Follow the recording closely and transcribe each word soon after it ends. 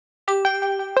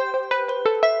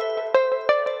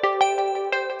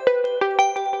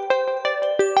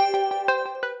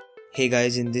Hey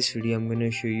guys, in this video I'm gonna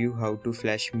show you how to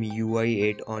flash Miui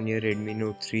 8 on your Redmi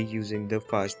Note 3 using the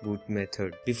Fastboot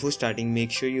method. Before starting, make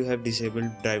sure you have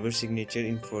disabled driver signature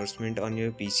enforcement on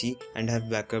your PC and have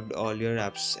backupped all your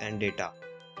apps and data.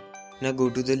 Now go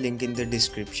to the link in the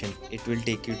description. It will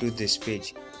take you to this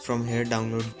page. From here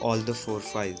download all the 4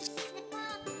 files.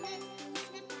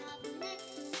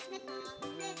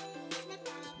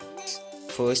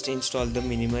 First install the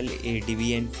minimal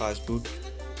Adb and Fastboot.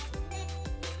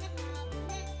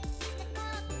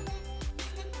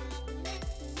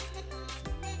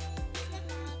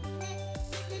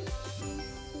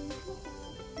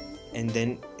 And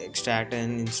then extract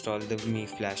and install the Mi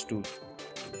Flash tool.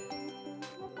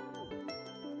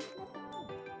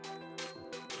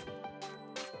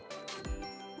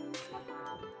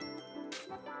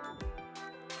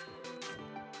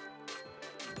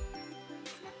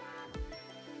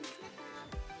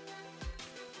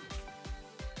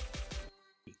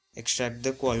 Extract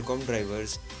the Qualcomm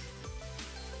drivers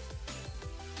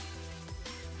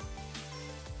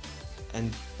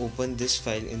and open this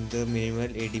file in the minimal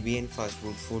Adb and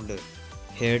Fastboot folder.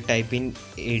 Here type in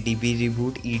Adb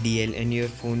reboot EDL and your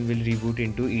phone will reboot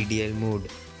into EDL mode.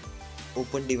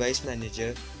 Open device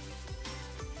manager.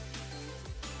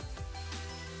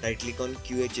 Right click on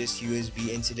QHS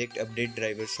USB and select update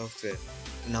driver software.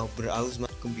 Now browse my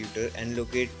computer and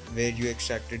locate where you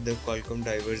extracted the Qualcomm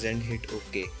drivers and hit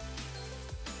OK.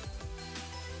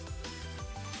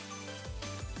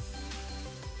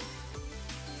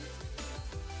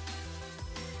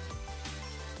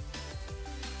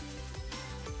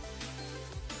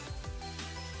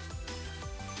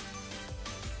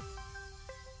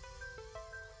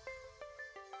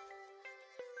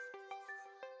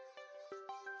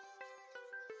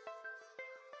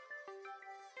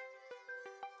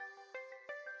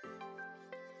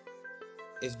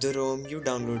 If the ROM you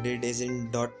downloaded is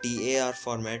in .tar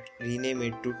format, rename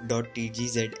it to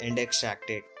 .tgz and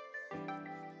extract it.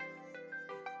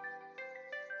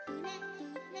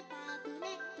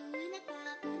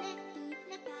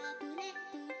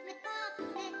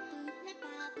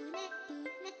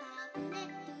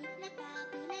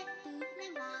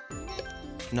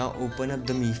 Now open up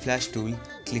the Mi Flash tool,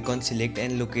 click on select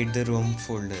and locate the ROM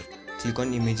folder. Click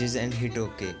on images and hit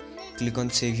OK. Click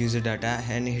on save user data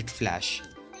and hit flash.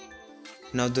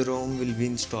 Now the ROM will be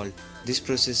installed. This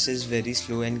process is very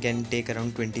slow and can take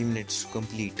around 20 minutes to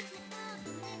complete.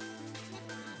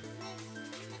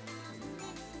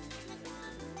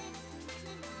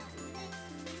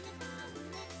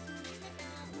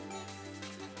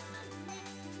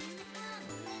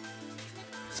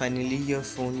 Finally, your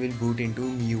phone will boot into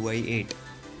Miui 8.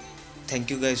 Thank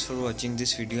you guys for watching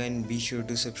this video and be sure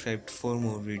to subscribe for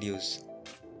more videos.